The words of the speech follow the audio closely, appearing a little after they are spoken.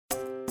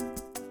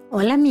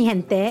Hola, mi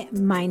gente.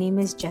 My name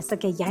is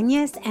Jessica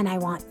Yanez, and I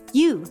want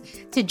you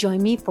to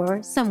join me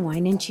for some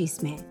Wine and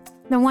Chisme.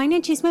 The Wine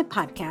and Chisme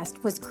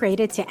podcast was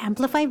created to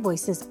amplify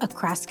voices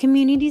across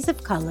communities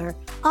of color,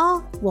 all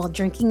while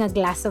drinking a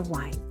glass of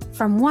wine.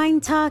 From wine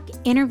talk,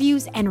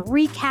 interviews, and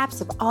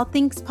recaps of all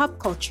things pop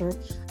culture,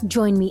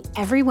 join me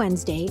every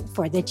Wednesday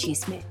for the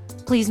Chisme.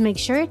 Please make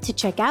sure to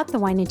check out the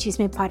Wine and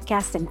Chisme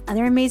podcast and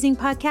other amazing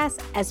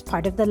podcasts as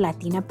part of the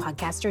Latina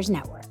Podcasters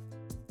Network.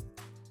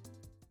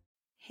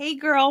 Hey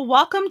girl,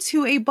 welcome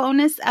to a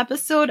bonus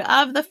episode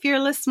of The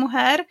Fearless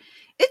Mujer.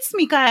 It's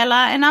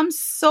Micaela, and I'm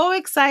so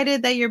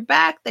excited that you're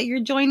back, that you're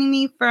joining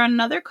me for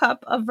another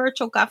cup of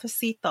virtual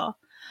cafecito.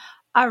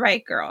 All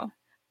right, girl,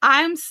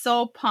 I'm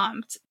so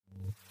pumped.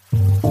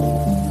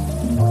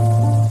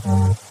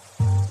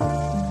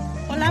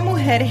 Hola,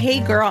 mujer. Hey,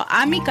 girl,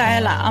 I'm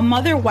Micaela, a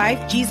mother,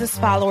 wife, Jesus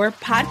follower,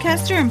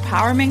 podcaster,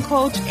 empowerment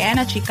coach, and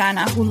a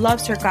Chicana who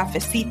loves her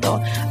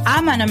cafecito.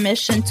 I'm on a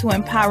mission to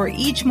empower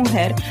each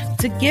mujer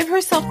to give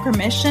herself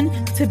permission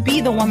to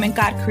be the woman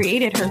God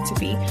created her to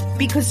be.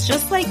 Because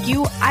just like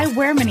you, I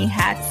wear many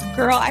hats.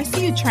 Girl, I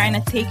see you trying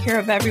to take care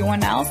of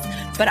everyone else.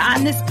 But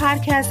on this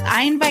podcast,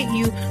 I invite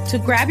you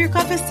to grab your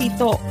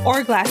cafecito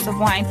or glass of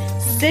wine,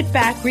 sit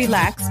back,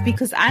 relax,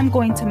 because I'm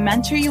going to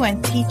mentor you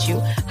and teach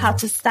you how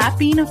to stop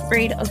being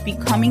afraid of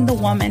becoming the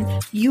woman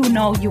you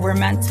know you were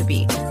meant to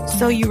be.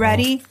 So you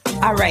ready?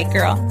 All right,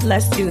 girl,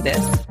 let's do this.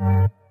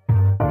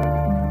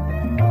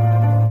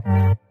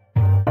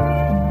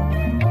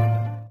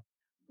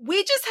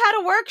 We just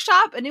had a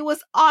workshop and it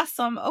was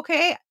awesome.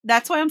 Okay.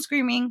 That's why I'm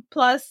screaming.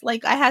 Plus,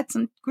 I had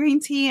some green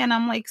tea and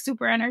I'm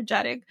super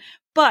energetic.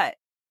 But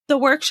the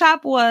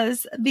workshop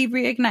was the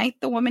Reignite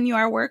the Woman You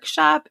Are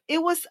workshop.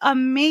 It was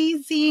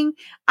amazing.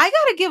 I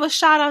got to give a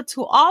shout out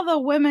to all the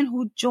women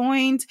who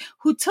joined,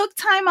 who took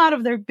time out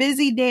of their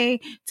busy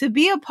day to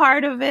be a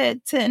part of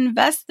it, to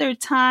invest their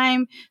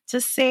time, to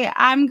say,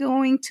 I'm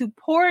going to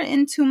pour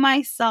into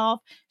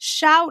myself.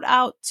 Shout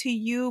out to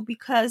you,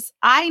 because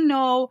I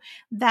know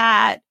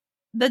that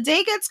the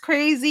day gets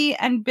crazy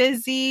and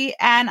busy,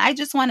 and I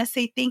just want to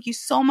say thank you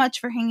so much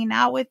for hanging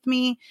out with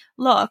me.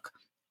 Look,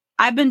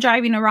 I've been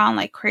driving around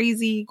like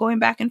crazy, going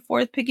back and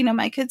forth, picking up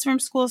my kids from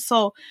school.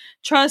 So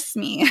trust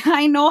me,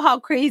 I know how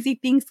crazy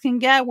things can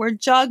get. We're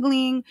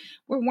juggling,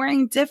 we're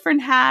wearing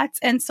different hats.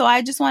 And so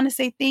I just want to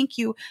say thank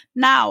you.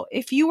 Now,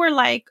 if you were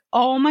like,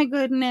 oh my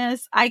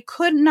goodness, I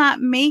could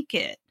not make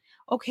it.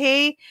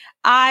 Okay,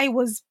 I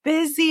was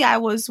busy. I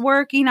was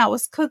working. I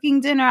was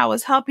cooking dinner. I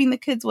was helping the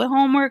kids with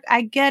homework.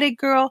 I get it,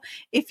 girl.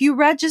 If you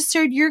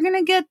registered, you're going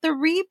to get the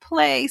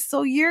replay.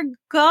 So you're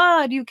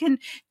good. You can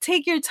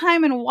take your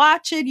time and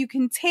watch it. You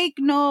can take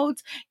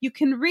notes. You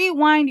can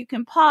rewind. You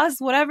can pause,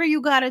 whatever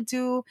you got to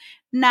do.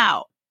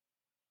 Now,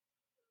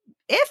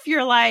 if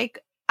you're like,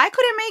 I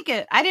couldn't make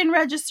it, I didn't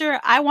register,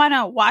 I want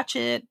to watch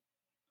it,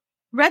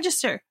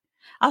 register.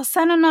 I'll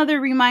send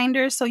another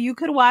reminder so you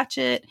could watch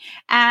it,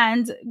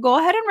 and go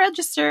ahead and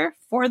register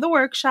for the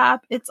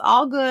workshop. It's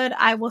all good.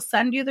 I will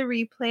send you the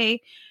replay.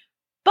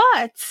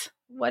 But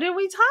what did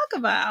we talk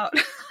about?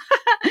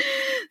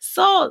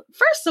 So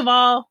first of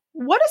all,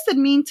 what does it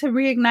mean to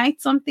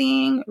reignite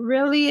something?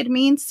 Really, it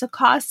means to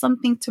cause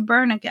something to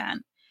burn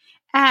again.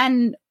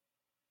 And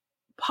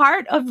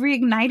part of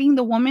reigniting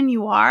the woman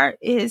you are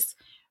is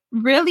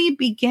really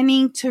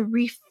beginning to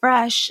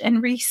refresh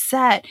and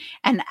reset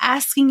and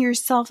asking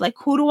yourself,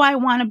 who do I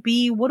want to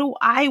be? What do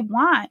I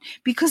want?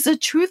 Because the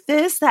truth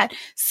is that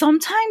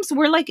sometimes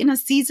we're in a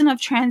season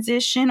of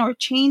transition or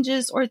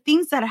changes or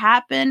things that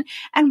happen,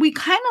 and we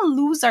kind of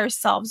lose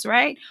ourselves,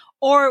 right?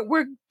 Or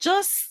we're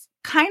just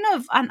kind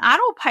of on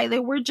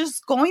autopilot. We're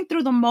just going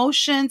through the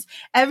motions.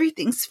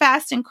 Everything's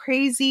fast and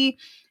crazy.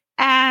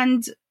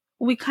 And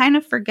we kind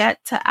of forget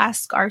to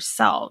ask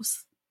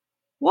ourselves,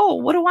 whoa,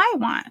 what do I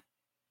want?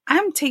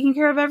 I'm taking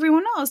care of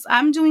everyone else.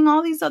 I'm doing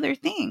all these other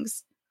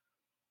things.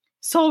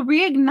 So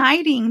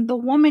reigniting the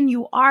woman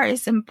you are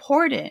is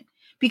important,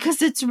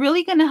 because it's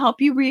really going to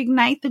help you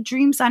reignite the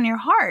dreams on your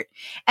heart.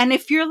 And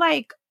if you're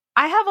like,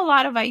 I have a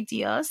lot of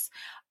ideas,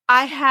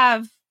 I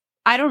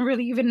don't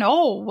really even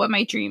know what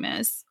my dream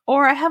is,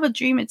 or I have a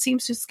dream, it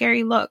seems too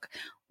scary. Look,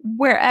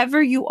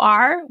 wherever you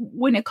are,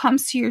 when it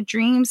comes to your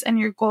dreams and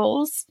your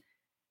goals,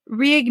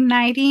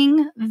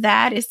 reigniting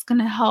that is going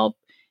to help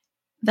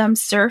them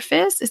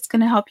surface. It's going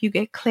to help you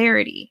get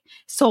clarity.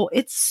 So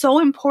it's so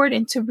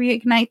important to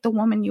reignite the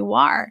woman you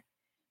are,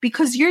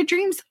 because your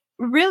dreams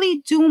really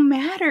do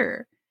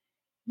matter,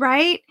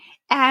 right?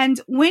 And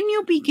when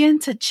you begin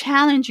to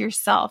challenge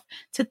yourself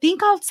to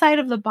think outside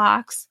of the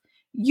box,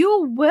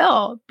 you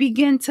will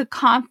begin to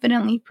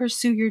confidently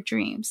pursue your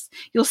dreams.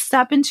 You'll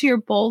step into your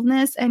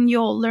boldness and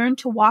you'll learn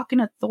to walk in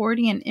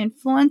authority and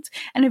influence.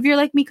 And if you're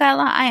like,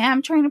 Micaela, I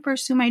am trying to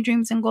pursue my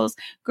dreams and goals,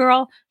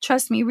 girl,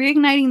 trust me,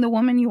 reigniting the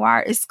woman you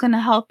are is going to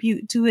help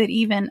you do it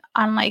even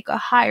on a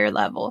higher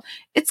level.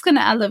 It's going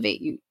to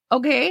elevate you.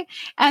 Okay.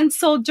 And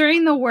so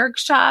during the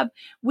workshop,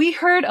 we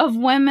heard of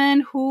women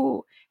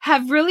who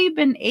have really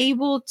been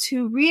able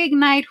to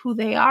reignite who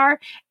they are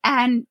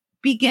and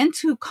begin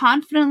to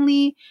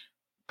confidently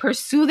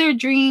pursue their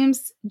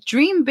dreams,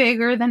 dream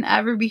bigger than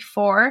ever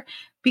before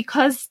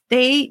because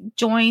they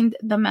joined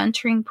the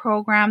mentoring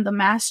program, the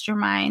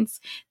masterminds.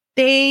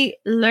 They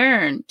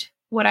learned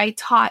what I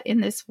taught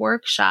in this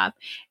workshop.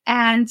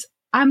 And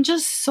I'm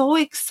just so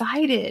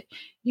excited.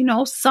 You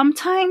know,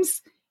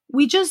 sometimes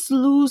we just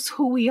lose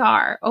who we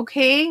are,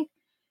 okay?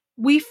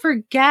 We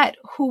forget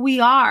who we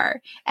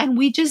are and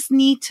we just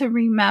need to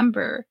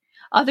remember.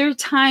 Other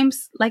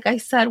times, like I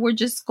said, we're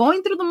just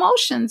going through the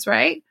motions,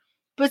 right?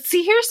 But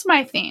see, here's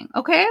my thing,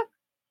 okay?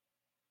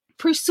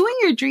 Pursuing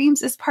your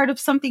dreams is part of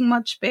something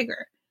much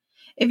bigger.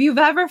 If you've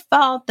ever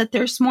felt that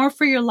there's more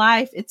for your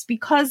life, it's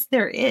because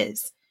there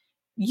is.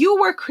 You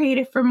were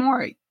created for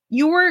more.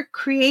 You were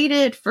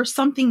created for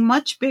something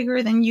much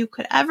bigger than you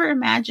could ever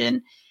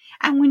imagine.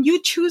 And when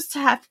you choose to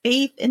have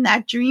faith in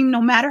that dream, no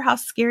matter how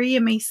scary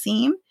it may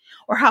seem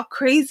or how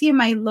crazy it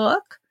might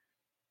look,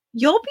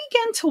 you'll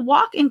begin to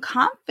walk in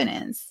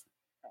confidence.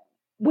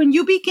 When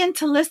you begin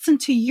to listen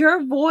to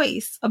your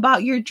voice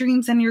about your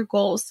dreams and your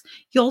goals,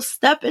 you'll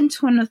step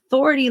into an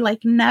authority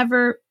like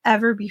never,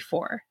 ever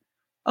before.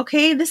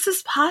 Okay, this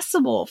is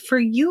possible for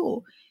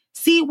you.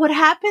 See, what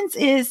happens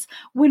is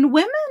when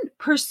women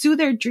pursue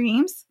their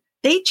dreams,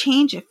 they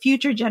change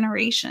future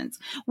generations.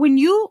 When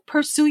you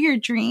pursue your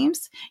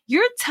dreams,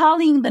 you're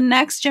telling the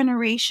next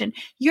generation,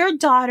 your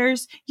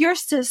daughters, your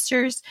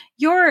sisters,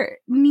 your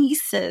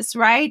nieces,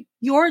 right?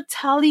 You're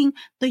telling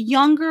the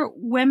younger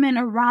women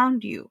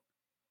around you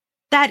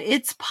that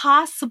it's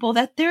possible,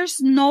 that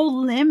there's no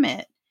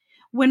limit.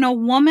 When a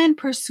woman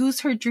pursues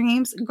her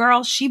dreams,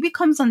 girl, she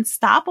becomes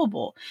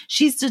unstoppable.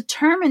 She's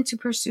determined to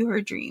pursue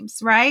her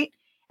dreams, right?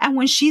 And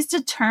when she's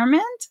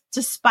determined,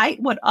 despite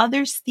what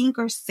others think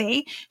or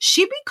say,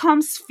 she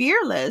becomes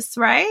fearless,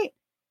 right?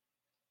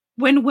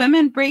 When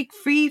women break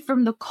free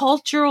from the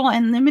cultural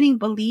and limiting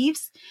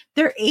beliefs,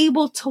 they're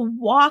able to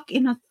walk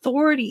in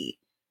authority.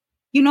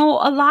 You know,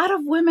 a lot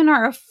of women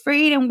are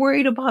afraid and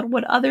worried about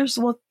what others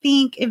will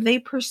think if they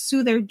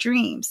pursue their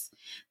dreams.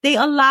 They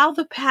allow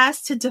the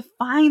past to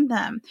define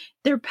them,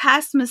 their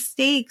past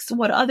mistakes,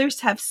 what others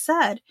have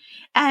said,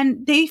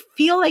 and they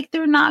feel like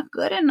they're not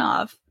good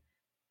enough.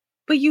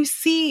 But you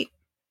see,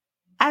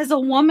 as a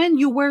woman,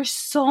 you wear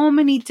so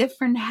many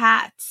different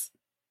hats.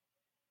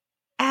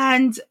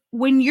 And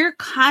when you're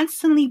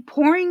constantly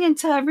pouring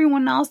into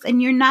everyone else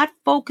and you're not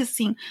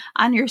focusing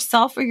on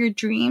yourself or your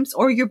dreams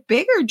or your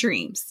bigger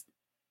dreams,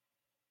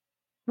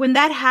 when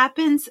that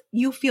happens,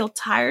 you feel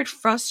tired,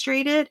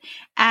 frustrated,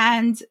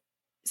 and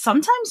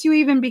sometimes you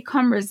even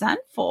become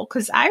resentful.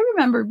 Because I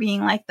remember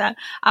being like that.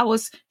 I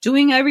was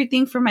doing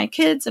everything for my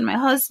kids and my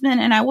husband,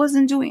 and I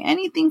wasn't doing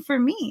anything for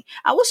me.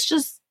 I was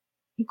just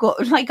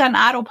like on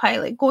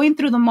autopilot, going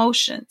through the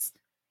motions.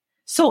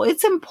 So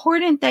it's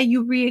important that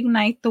you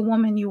reignite the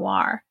woman you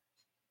are.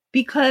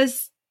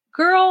 Because,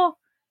 girl,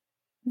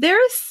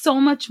 there is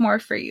so much more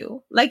for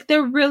you. Like,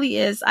 there really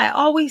is. I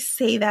always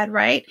say that,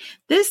 right?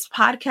 This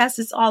podcast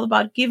is all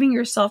about giving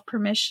yourself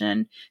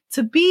permission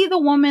to be the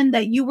woman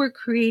that you were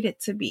created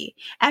to be.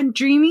 And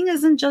dreaming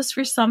isn't just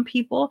for some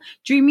people.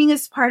 Dreaming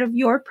is part of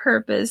your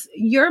purpose.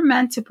 You're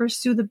meant to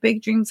pursue the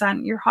big dreams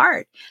on your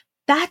heart.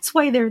 That's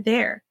why they're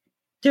there.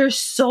 They're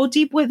so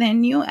deep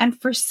within you. And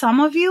for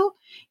some of you,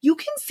 you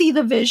can see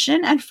the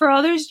vision. And for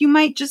others, you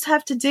might just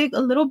have to dig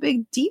a little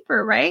bit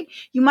deeper, right?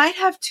 You might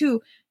have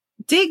to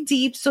dig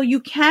deep so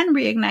you can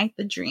reignite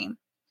the dream.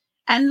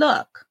 And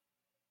look,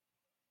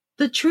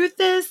 the truth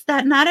is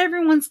that not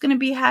everyone's going to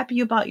be happy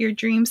about your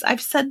dreams. I've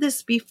said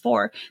this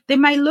before. They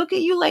might look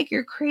at you like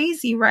you're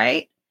crazy,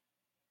 right?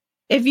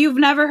 If you've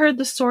never heard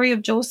the story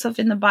of Joseph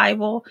in the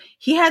Bible,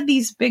 he had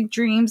these big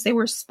dreams. They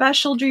were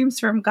special dreams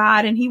from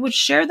God, and he would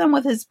share them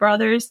with his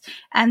brothers,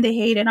 and they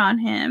hated on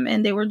him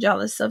and they were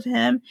jealous of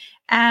him.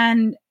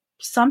 And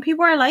some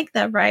people are like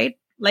that, right?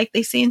 Like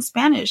they say in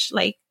Spanish,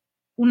 like,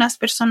 unas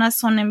personas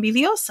son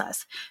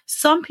envidiosas.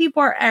 Some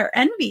people are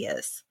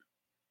envious.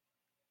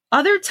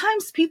 Other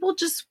times, people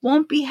just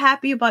won't be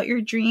happy about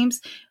your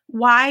dreams.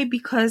 Why?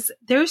 Because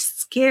they're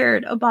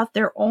scared about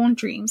their own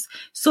dreams.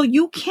 So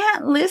you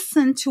can't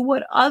listen to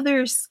what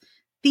others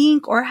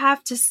think or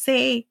have to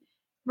say,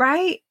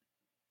 right?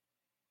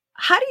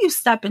 How do you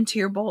step into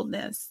your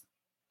boldness?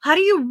 How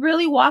do you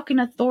really walk in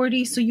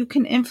authority so you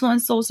can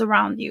influence those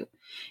around you?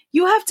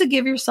 You have to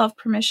give yourself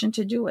permission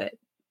to do it.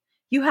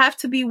 You have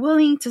to be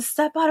willing to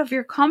step out of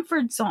your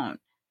comfort zone.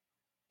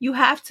 You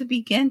have to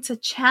begin to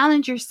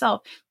challenge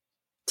yourself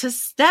to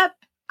step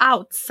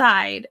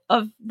outside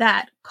of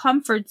that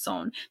comfort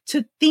zone,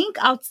 to think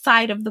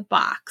outside of the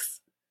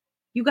box.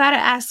 You got to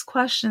ask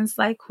questions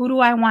like, who do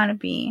I want to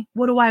be?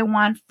 What do I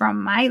want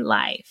from my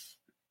life?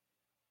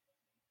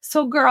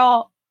 So,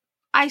 girl,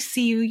 I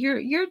see you.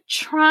 You're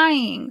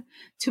trying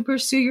to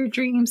pursue your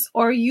dreams,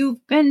 or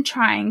you've been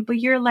trying, but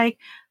you're like,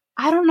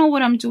 I don't know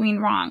what I'm doing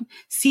wrong.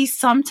 See,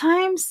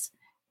 sometimes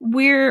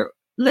we're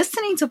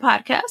listening to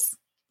podcasts.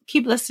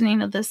 Keep listening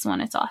to this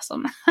one. It's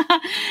awesome.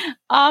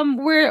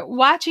 We're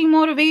watching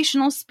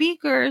motivational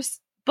speakers,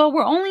 but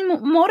we're only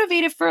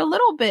motivated for a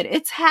little bit.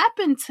 It's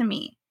happened to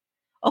me.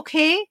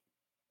 Okay.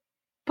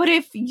 But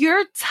if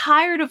you're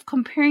tired of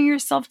comparing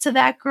yourself to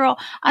that girl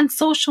on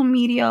social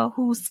media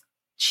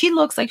she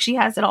looks like she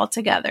has it all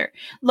together.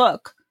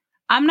 Look,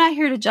 I'm not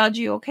here to judge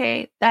you,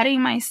 okay? That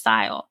ain't my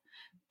style.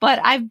 But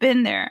I've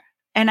been there,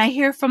 and I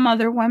hear from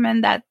other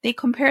women that they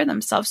compare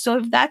themselves. So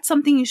if that's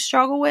something you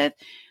struggle with,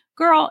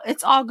 girl,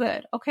 it's all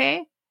good,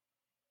 okay?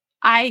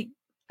 I'm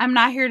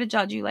not here to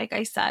judge you, like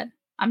I said.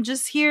 I'm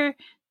just here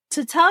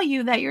to tell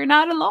you that you're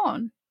not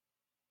alone.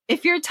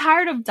 If you're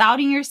tired of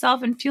doubting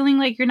yourself and feeling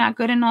like you're not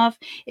good enough,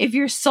 if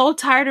you're so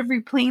tired of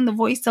replaying the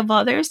voice of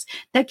others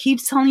that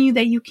keeps telling you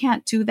that you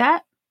can't do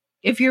that,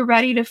 if you're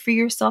ready to free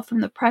yourself from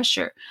the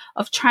pressure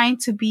of trying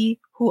to be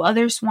who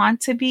others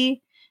want to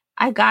be,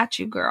 I got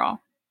you,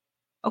 girl.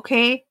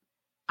 Okay?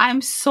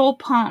 I'm so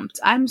pumped.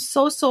 I'm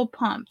so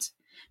pumped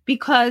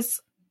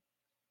because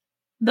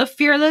the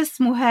Fearless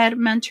Mujer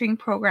Mentoring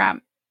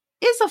Program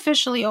is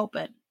officially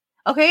open.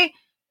 Okay?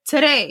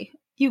 Today,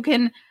 you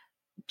can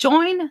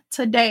join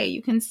today.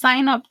 You can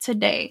sign up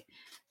today.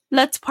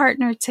 Let's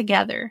partner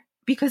together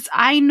because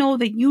I know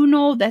that you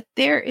know that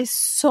there is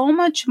so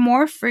much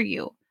more for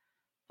you.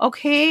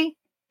 Okay?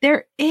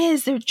 There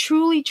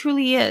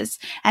truly is.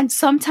 And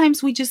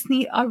sometimes we just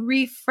need a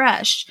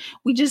refresh.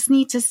 We just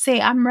need to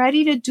say, I'm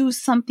ready to do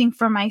something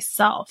for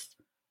myself.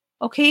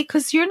 Okay?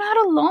 Because you're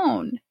not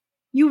alone.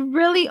 You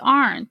really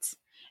aren't.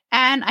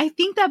 And I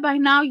think that by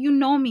now you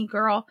know me,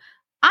 girl.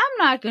 I'm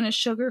not going to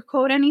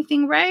sugarcoat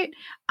anything, right?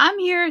 I'm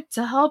here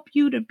to help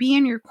you to be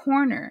in your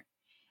corner.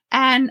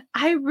 And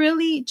I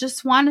really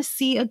just want to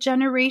see a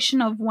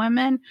generation of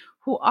women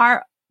who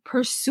are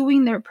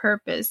pursuing their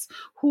purpose,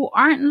 who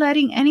aren't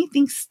letting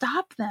anything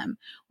stop them.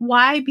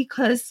 Why?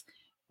 Because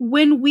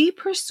when we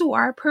pursue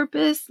our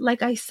purpose,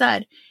 like I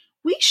said,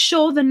 we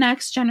show the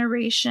next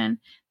generation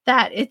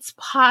that it's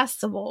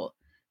possible,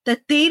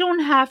 that they don't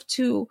have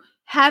to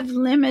have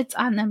limits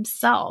on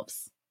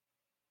themselves.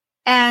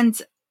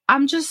 And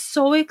I'm just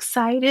so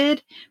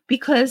excited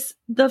because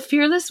the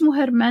Fearless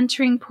Mujer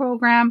Mentoring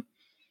Program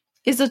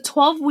is a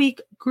 12-week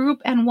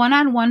group and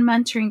one-on-one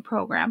mentoring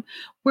program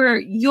where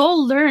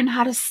you'll learn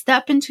how to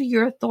step into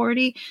your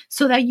authority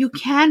so that you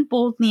can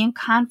boldly and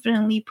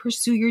confidently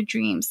pursue your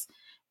dreams,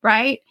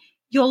 right?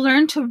 You'll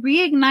learn to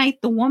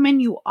reignite the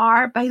woman you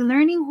are by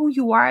learning who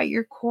you are at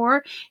your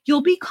core.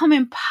 You'll become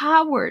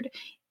empowered.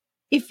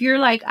 If you're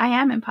like, I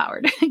am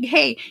empowered,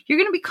 hey, you're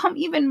going to become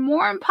even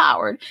more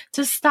empowered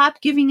to stop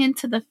giving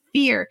into the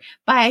fear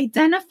by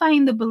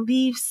identifying the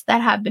beliefs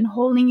that have been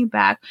holding you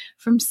back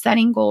from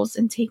setting goals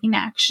and taking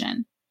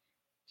action.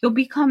 You'll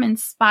become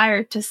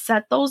inspired to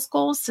set those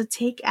goals, to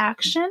take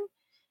action,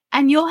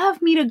 and you'll have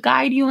me to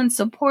guide you and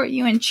support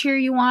you and cheer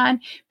you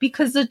on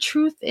because the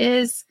truth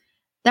is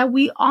that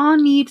we all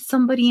need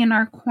somebody in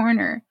our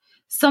corner,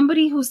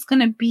 somebody who's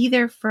going to be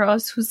there for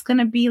us, who's going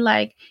to be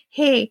like,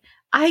 hey,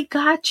 I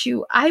got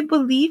you. I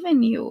believe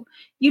in you.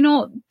 You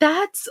know,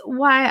 that's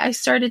why I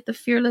started the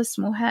Fearless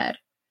Mujer.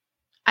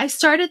 I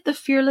started the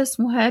Fearless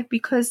Mujer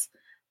because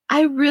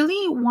I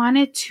really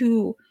wanted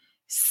to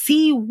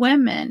see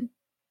women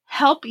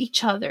help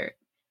each other,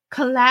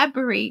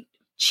 collaborate,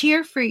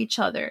 cheer for each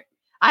other.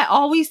 I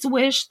always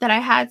wished that I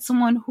had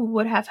someone who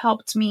would have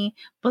helped me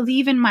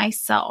believe in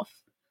myself,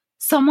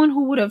 someone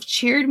who would have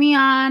cheered me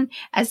on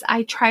as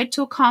I tried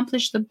to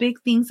accomplish the big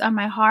things on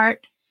my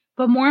heart.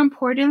 But more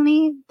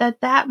importantly,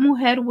 that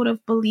mujer would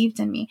have believed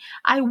in me.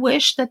 I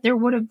wish that there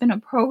would have been a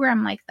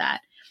program like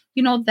that.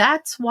 You know,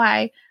 that's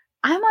why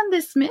I'm on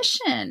this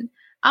mission.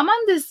 I'm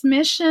on this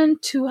mission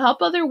to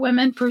help other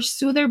women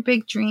pursue their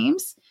big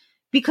dreams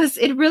because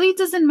it really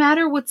doesn't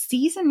matter what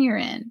season you're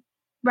in,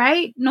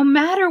 right? No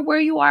matter where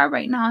you are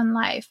right now in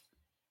life,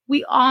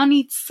 we all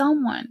need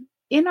someone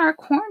in our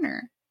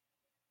corner.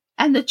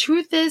 And the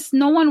truth is,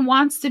 no one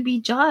wants to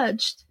be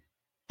judged.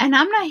 And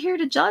I'm not here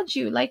to judge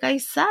you, like I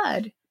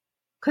said.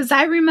 Because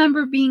I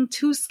remember being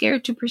too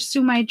scared to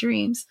pursue my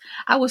dreams.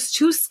 I was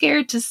too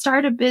scared to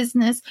start a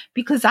business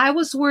because I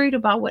was worried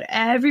about what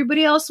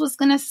everybody else was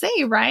going to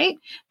say, right?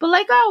 But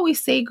like I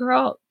always say,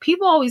 girl,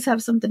 people always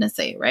have something to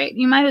say, right?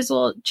 You might as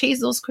well chase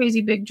those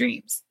crazy big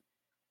dreams.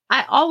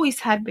 I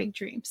always had big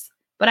dreams,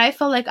 but I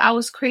felt like I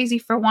was crazy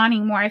for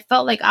wanting more. I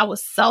felt like I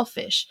was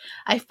selfish.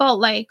 I felt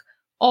like,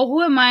 oh,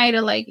 who am I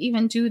to like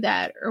even do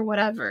that or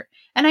whatever?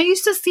 And I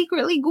used to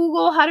secretly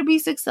Google how to be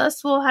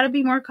successful, how to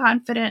be more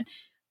confident.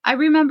 I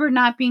remember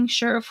not being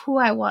sure of who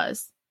I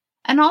was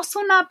and also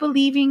not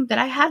believing that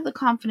I had the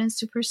confidence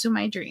to pursue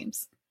my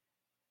dreams.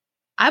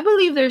 I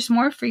believe there's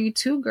more for you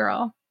too,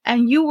 girl,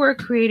 and you were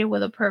created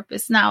with a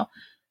purpose. Now,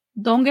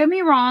 don't get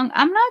me wrong.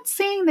 I'm not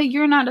saying that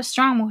you're not a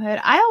strong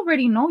mujer. I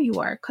already know you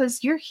are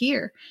because you're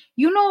here.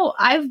 You know,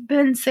 I've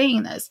been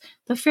saying this.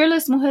 The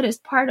Fearless Mujer is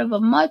part of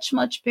a much,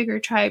 much bigger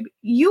tribe.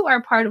 You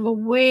are part of a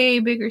way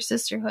bigger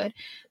sisterhood.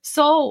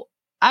 So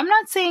I'm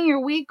not saying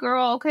you're weak,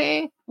 girl,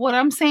 okay? What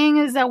I'm saying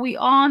is that we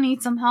all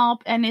need some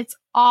help and it's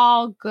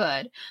all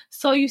good.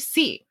 So you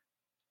see,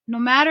 no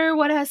matter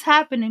what has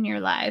happened in your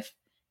life,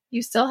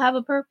 you still have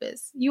a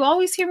purpose. You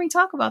always hear me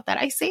talk about that.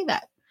 I say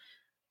that.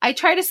 I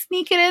try to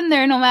sneak it in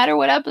there no matter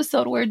what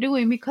episode we're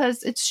doing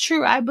because it's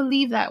true. I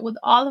believe that with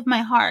all of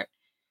my heart.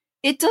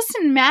 It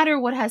doesn't matter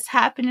what has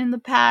happened in the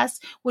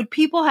past, what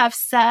people have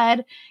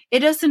said. It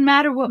doesn't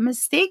matter what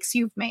mistakes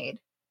you've made.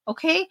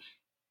 Okay?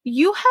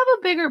 You have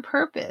a bigger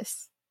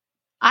purpose.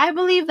 I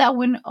believe that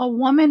when a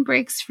woman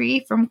breaks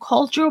free from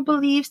cultural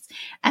beliefs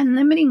and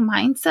limiting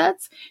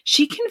mindsets,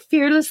 she can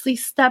fearlessly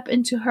step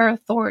into her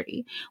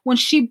authority. When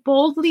she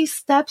boldly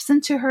steps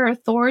into her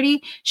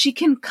authority, she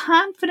can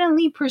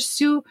confidently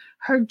pursue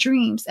her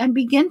dreams and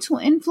begin to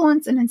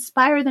influence and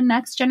inspire the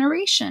next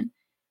generation.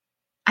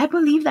 I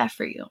believe that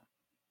for you.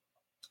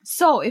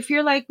 So if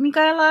you're like,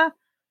 Micaela,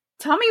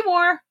 tell me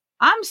more.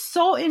 I'm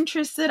so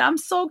interested. I'm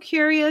so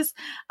curious.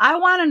 I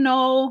want to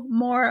know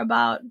more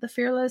about the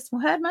Fearless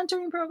Mujer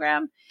Mentoring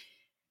Program.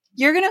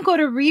 You're going to go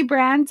to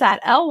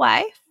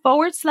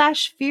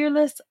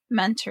rebrand.ly/fearless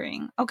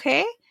mentoring.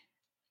 Okay.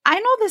 I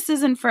know this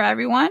isn't for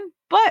everyone,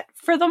 but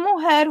for the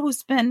mujer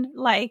who's been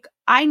like,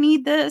 I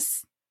need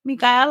this,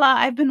 Micaela,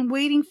 I've been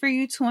waiting for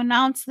you to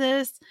announce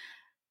this.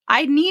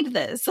 I need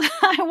this.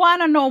 I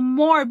want to know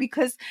more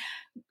because,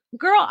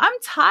 girl, I'm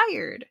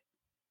tired.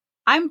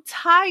 I'm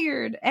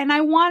tired and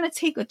I want to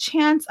take a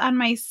chance on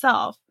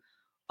myself.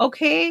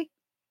 Okay?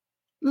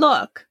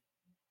 Look,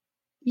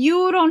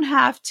 you don't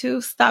have to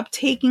stop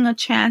taking a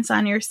chance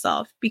on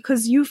yourself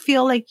because you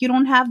feel like you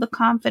don't have the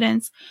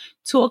confidence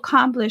to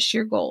accomplish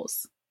your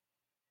goals.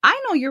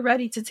 I know you're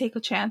ready to take a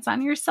chance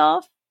on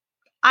yourself.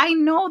 I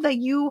know that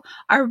you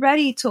are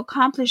ready to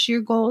accomplish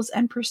your goals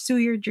and pursue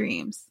your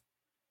dreams.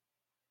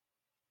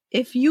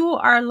 If you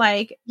are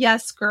like,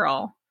 yes,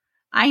 girl,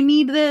 I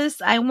need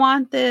this, I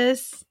want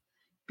this,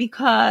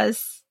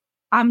 because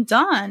I'm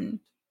done.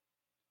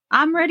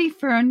 I'm ready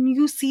for a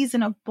new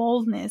season of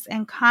boldness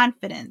and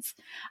confidence.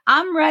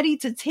 I'm ready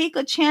to take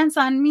a chance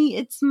on me.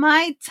 It's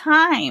my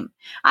time.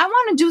 I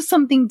want to do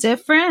something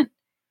different.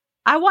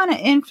 I want to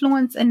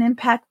influence and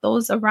impact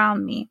those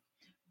around me.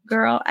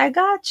 Girl, I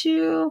got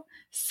you.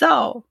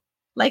 So,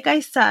 like I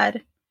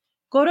said,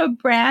 go to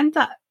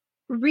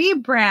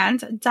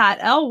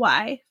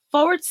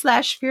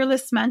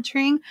rebrand.ly/fearless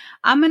mentoring.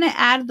 I'm going to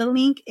add the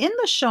link in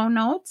the show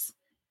notes.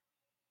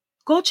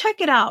 Go check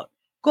it out.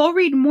 Go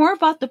read more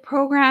about the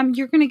program.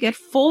 You're going to get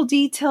full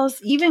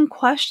details, even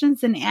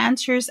questions and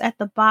answers at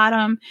the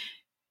bottom.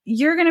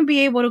 You're going to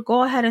be able to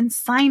go ahead and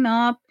sign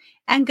up.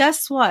 And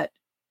guess what?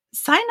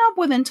 Sign up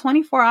within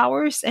 24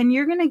 hours and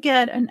you're going to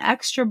get an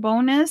extra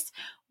bonus,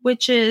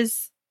 which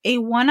is a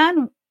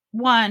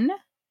one-on-one.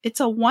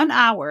 It's a 1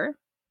 hour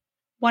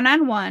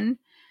one-on-one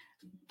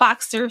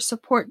Voxer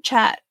support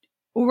chat.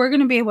 We're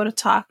going to be able to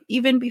talk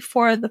even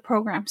before the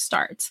program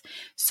starts.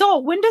 So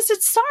when does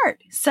it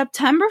start?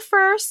 September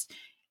 1st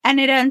and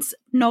it ends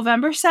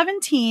November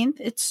 17th.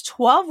 It's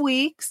 12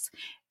 weeks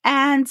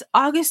and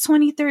August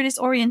 23rd is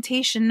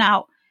orientation.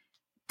 Now,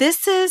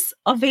 this is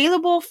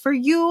available for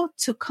you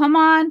to come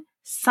on,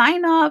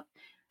 sign up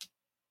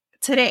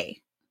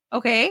today.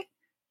 Okay?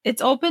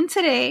 It's open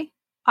today,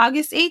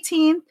 August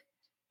 18th.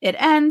 It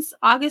ends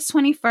August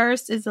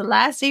 21st is the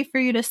last day for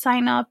you to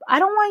sign up. I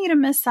don't want you to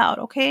miss out,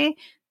 okay?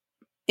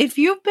 If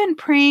you've been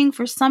praying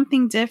for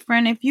something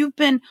different, if you've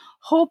been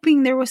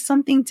hoping there was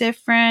something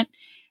different,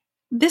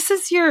 this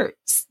is your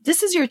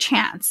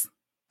chance.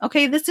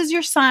 Okay? This is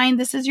your sign.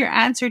 This is your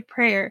answered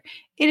prayer.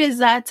 It is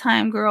that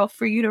time, girl,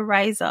 for you to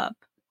rise up.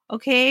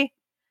 Okay?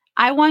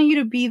 I want you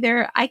to be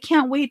there. I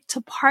can't wait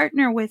to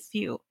partner with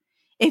you.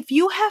 If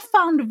you have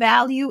found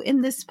value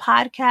in this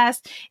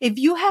podcast, if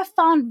you have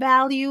found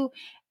value,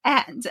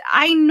 and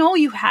I know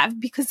you have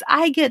because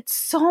I get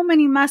so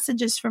many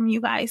messages from you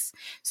guys.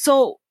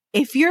 So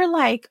if you're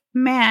like,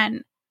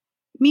 man,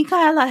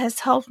 Micaela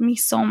has helped me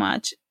so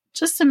much.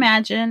 Just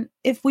imagine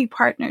if we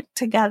partnered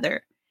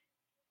together.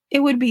 It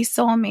would be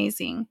so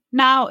amazing.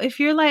 Now, if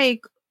you're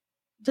like,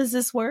 does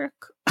this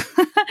work?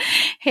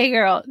 Hey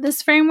girl,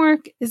 this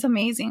framework is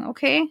amazing,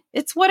 okay?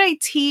 It's what I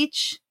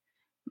teach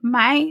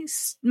my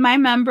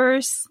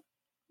members,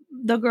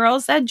 the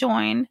girls that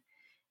join.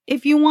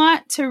 If you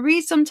want to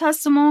read some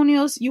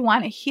testimonials, you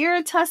want to hear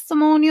a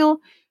testimonial,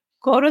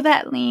 go to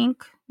that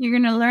link. You're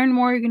going to learn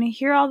more. You're going to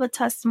hear all the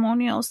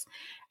testimonials.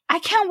 I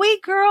can't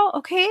wait, girl.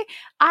 Okay.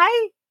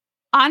 I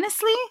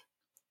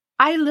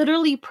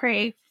literally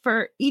pray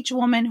for each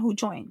woman who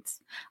joins.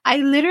 I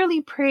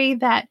literally pray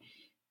that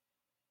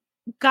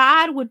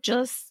God would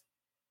just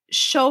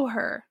show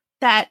her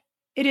that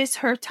it is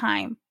her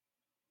time.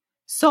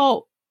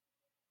 So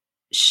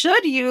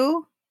should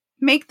you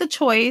make the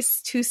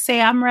choice to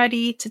say, I'm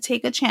ready to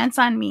take a chance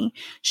on me?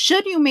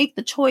 Should you make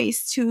the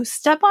choice to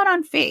step out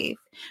on faith?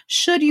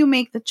 Should you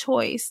make the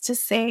choice to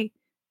say,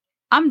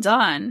 I'm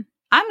done.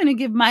 I'm going to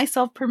give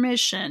myself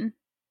permission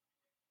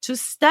to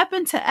step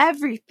into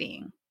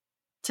everything,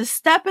 to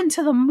step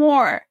into the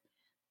more.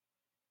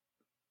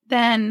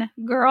 Then,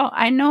 girl,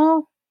 I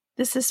know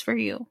this is for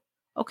you.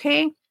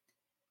 Okay?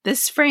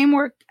 This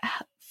framework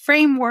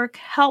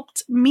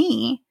helped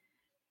me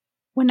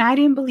when I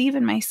didn't believe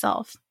in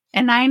myself.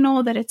 And I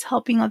know that it's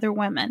helping other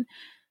women.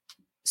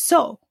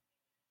 So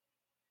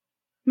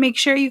make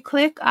sure you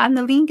click on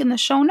the link in the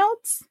show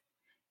notes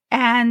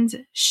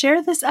and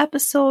share this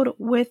episode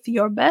with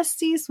your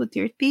besties, with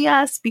your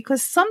tias,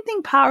 because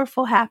something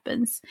powerful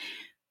happens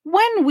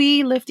when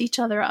we lift each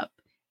other up.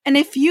 And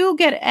if you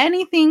get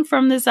anything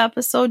from this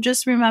episode,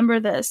 just remember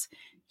this.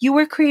 You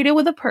were created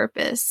with a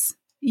purpose.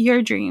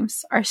 Your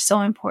dreams are so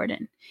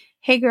important.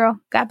 Hey girl,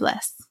 God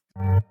bless.